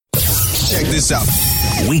Check this out.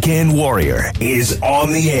 Weekend Warrior is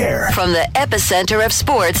on the air. From the epicenter of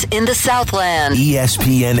sports in the Southland.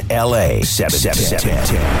 ESPN LA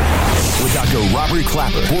 710. With Dr. Robert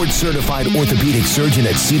Clapper, board-certified orthopedic surgeon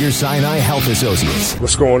at Cedars-Sinai Health Associates.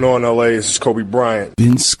 What's going on, LA? This is Kobe Bryant.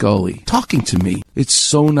 Vin Scully, talking to me. It's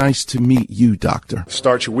so nice to meet you, doctor.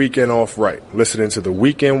 Start your weekend off right. Listening to the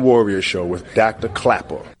Weekend Warrior Show with Dr.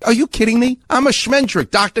 Clapper. Are you kidding me? I'm a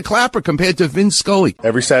schmendrick, Dr. Clapper, compared to Vin Scully.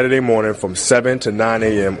 Every Saturday morning from 7 to 9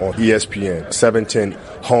 a.m. on ESPN, 710,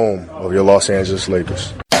 home of your Los Angeles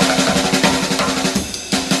Lakers.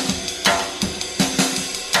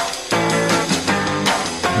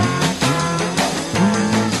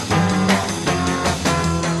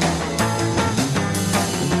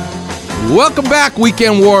 Welcome back,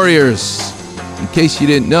 Weekend Warriors. In case you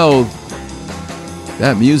didn't know,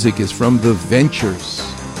 that music is from The Ventures,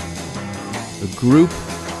 a group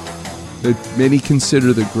that many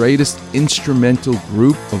consider the greatest instrumental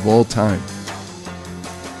group of all time.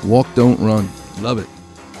 Walk, Don't Run. Love it.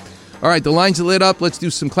 All right, the lines are lit up. Let's do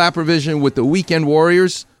some Clapper Vision with the Weekend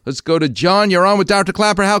Warriors. Let's go to John. You're on with Dr.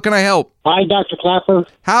 Clapper. How can I help? Hi, Dr. Clapper.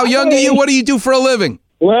 How young are you? What do you do for a living?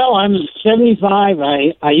 Well, I'm 75.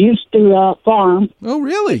 I used to farm. Oh,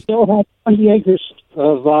 really? Still have 20 acres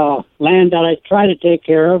of land that I try to take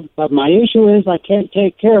care of. But my issue is I can't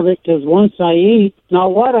take care of it because once I eat,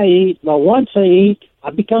 not what I eat, but once I eat,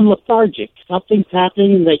 I become lethargic. Something's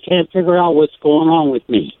happening and they can't figure out what's going on with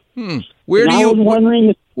me. Where do you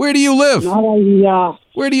live? Where do you live?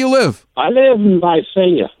 I live in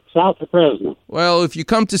Visalia, south of Fresno. Well, if you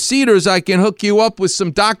come to Cedars, I can hook you up with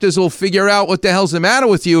some doctors who'll figure out what the hell's the matter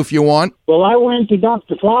with you if you want. Well, I went to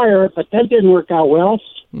Dr. Flyer, but that didn't work out well.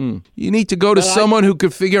 You need to go to someone who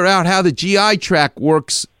could figure out how the GI tract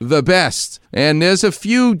works the best. And there's a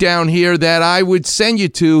few down here that I would send you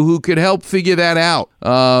to who could help figure that out.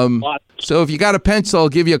 So if you got a pencil, I'll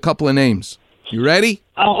give you a couple of names. You ready?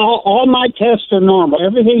 All my tests are normal.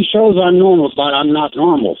 Everything shows I'm normal, but I'm not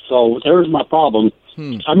normal. So there's my problem.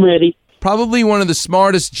 I'm ready. Probably one of the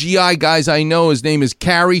smartest GI guys I know. His name is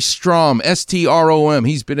Carrie Strom, Strom.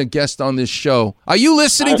 He's been a guest on this show. Are you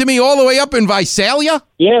listening to me all the way up in Visalia?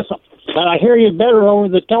 Yes, but I hear you better over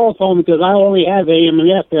the telephone because I only have AM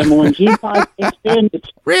and FM. When G5 kicks in,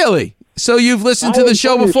 Really? So you've listened to the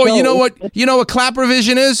show before? You know what Clapper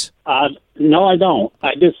Vision is? No, I don't.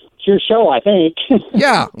 It's your show, I think.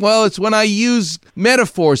 Yeah, well, it's when I use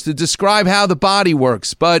metaphors to describe how the body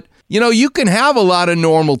works. But, you can have a lot of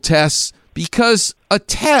normal tests because a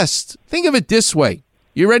test, think of it this way.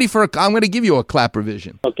 You ready for I'm going to give you a Clapper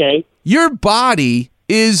Vision. Okay. Your body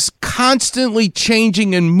is constantly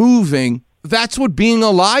changing and moving. That's what being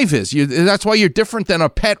alive is. That's why you're different than a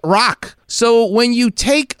pet rock. So when you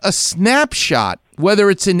take a snapshot, whether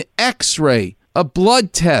it's an X-ray, a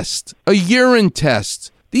blood test, a urine test,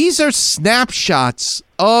 these are snapshots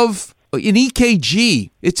of an EKG.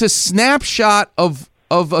 It's a snapshot of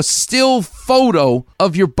a still photo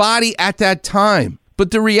of your body at that time.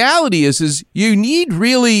 But the reality is you need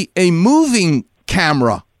really a moving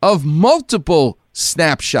camera of multiple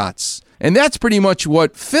snapshots. And that's pretty much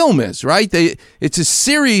what film is, right? It's a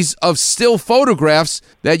series of still photographs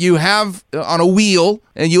that you have on a wheel,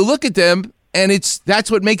 and you look at them, and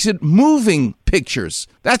that's what makes it moving pictures.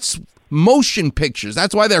 That's motion pictures.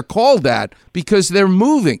 That's why they're called that, because they're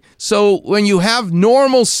moving. So when you have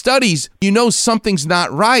normal studies, something's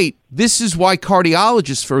not right. This is why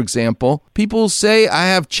cardiologists, for example, people say, I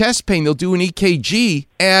have chest pain. They'll do an EKG,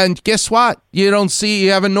 and guess what? You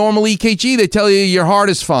have a normal EKG. They tell you your heart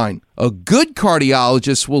is fine. A good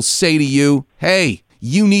cardiologist will say to you, hey,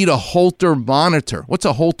 you need a Holter monitor. What's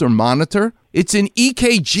a Holter monitor? It's an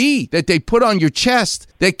EKG that they put on your chest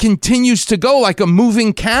that continues to go like a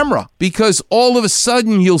moving camera, because all of a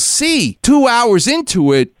sudden you'll see 2 hours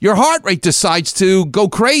into it, your heart rate decides to go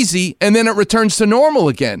crazy and then it returns to normal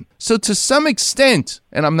again. So to some extent,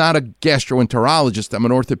 and I'm not a gastroenterologist, I'm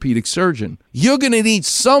an orthopedic surgeon, you're going to need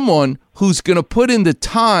someone who's going to put in the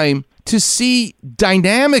time to see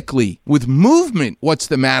dynamically with movement what's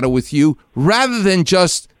the matter with you, rather than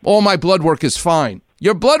just, my blood work is fine.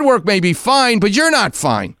 Your blood work may be fine, but you're not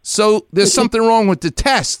fine. So there's something wrong with the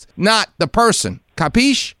test, not the person.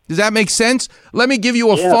 Capiche? Does that make sense? Let me give you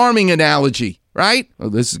a farming analogy, right? Oh,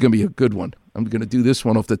 this is going to be a good one. I'm going to do this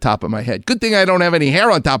one off the top of my head. Good thing I don't have any hair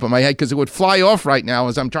on top of my head, because it would fly off right now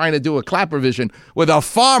as I'm trying to do a Clapper Vision with a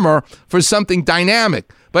farmer for something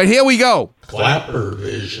dynamic. But here we go. Clapper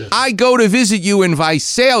Vision. I go to visit you in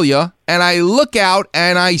Visalia, and I look out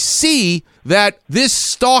and I see that this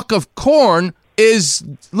stalk of corn is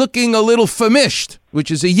looking a little famished, which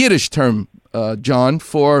is a Yiddish term, John,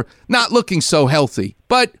 for not looking so healthy.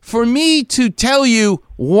 But for me to tell you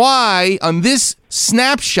why on this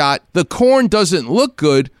snapshot the corn doesn't look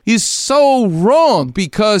good is so wrong,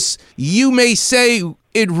 because you may say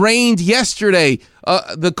it rained yesterday.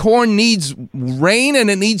 The corn needs rain and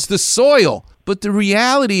it needs the soil. But the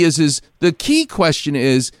reality is the key question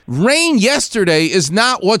is, rain yesterday is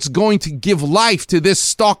not what's going to give life to this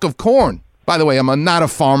stalk of corn. By the way, I'm not a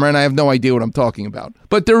farmer and I have no idea what I'm talking about.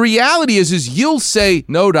 But the reality is you'll say,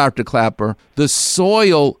 no, Dr. Clapper, the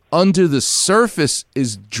soil under the surface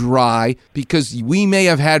is dry because we may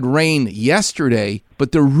have had rain yesterday,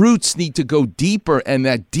 but the roots need to go deeper, and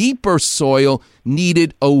that deeper soil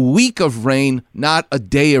needed a week of rain, not a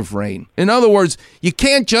day of rain. In other words, you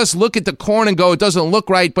can't just look at the corn and go, it doesn't look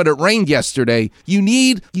right, but it rained yesterday. You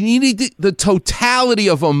need the totality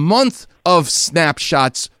of a month of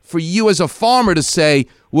snapshots for you as a farmer to say,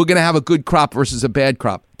 we're going to have a good crop versus a bad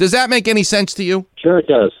crop. Does that make any sense to you? Sure it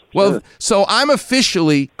does. Well, sure. So I'm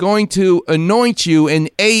officially going to anoint you an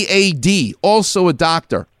AAD, also a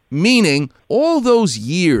doctor, meaning all those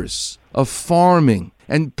years of farming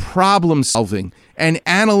and problem solving and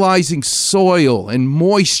analyzing soil and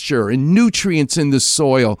moisture and nutrients in the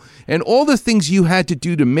soil and all the things you had to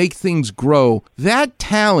do to make things grow, that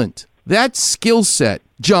talent, that skill set,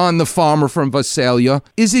 John the farmer from Visalia,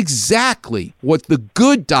 is exactly what the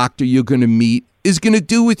good doctor you're going to meet is going to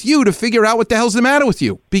do with you to figure out what the hell's the matter with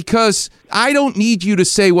you. Because I don't need you to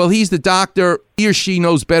say, well, he's the doctor, he or she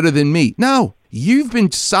knows better than me. No, you've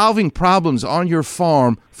been solving problems on your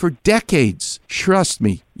farm for decades. Trust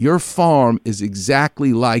me, your farm is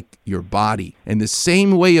exactly like your body. And the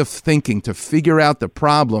same way of thinking to figure out the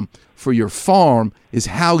problem for your farm is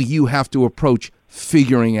how you have to approach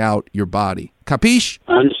figuring out your body. Capiche?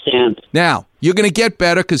 I understand. Now, you're going to get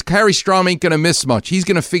better because Carrie Strom ain't going to miss much. He's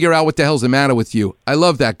going to figure out what the hell's the matter with you. I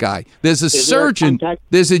love that guy. There's a surgeon,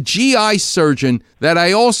 there's a GI surgeon that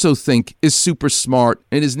I also think is super smart,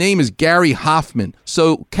 and his name is Gary Hoffman.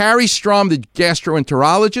 So Carrie Strom, the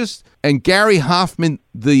gastroenterologist, and Gary Hoffman,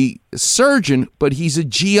 the surgeon, but he's a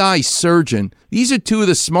GI surgeon. These are two of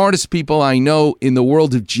the smartest people I know in the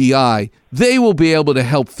world of GI. They will be able to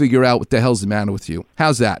help figure out what the hell's the matter with you.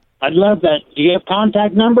 How's that? I'd love that. Do you have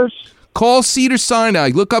contact numbers? Call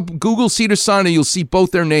Cedars-Sinai. Look up Google Cedars-Sinai. You'll see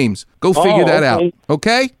both their names. Go figure that out.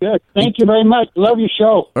 Okay? Good. Thank you very much. Love your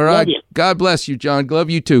show. All right. Love you. God bless you, John.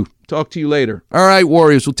 Love you too. Talk to you later. All right,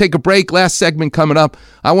 Warriors. We'll take a break. Last segment coming up.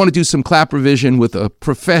 I want to do some clap revision with a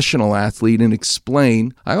professional athlete and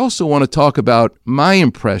explain. I also want to talk about my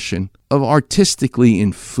impression of artistically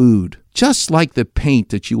in food. Just like the paint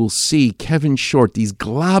that you will see Kevin Short, these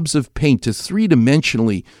globs of paint to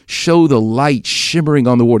three-dimensionally show the light shimmering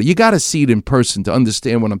on the water. You got to see it in person to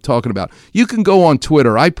understand what I'm talking about. You can go on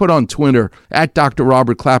Twitter. I put on Twitter, at Dr.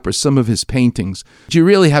 Robert Clapper, some of his paintings. You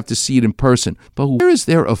really have to see it in person. But where is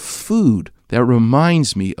there a food that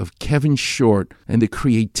reminds me of Kevin Short and the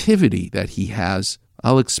creativity that he has?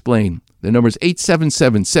 I'll explain. The number is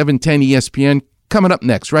 877-710-ESPN. Coming up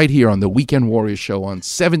next, right here on the Weekend Warriors Show on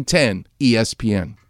 710 ESPN.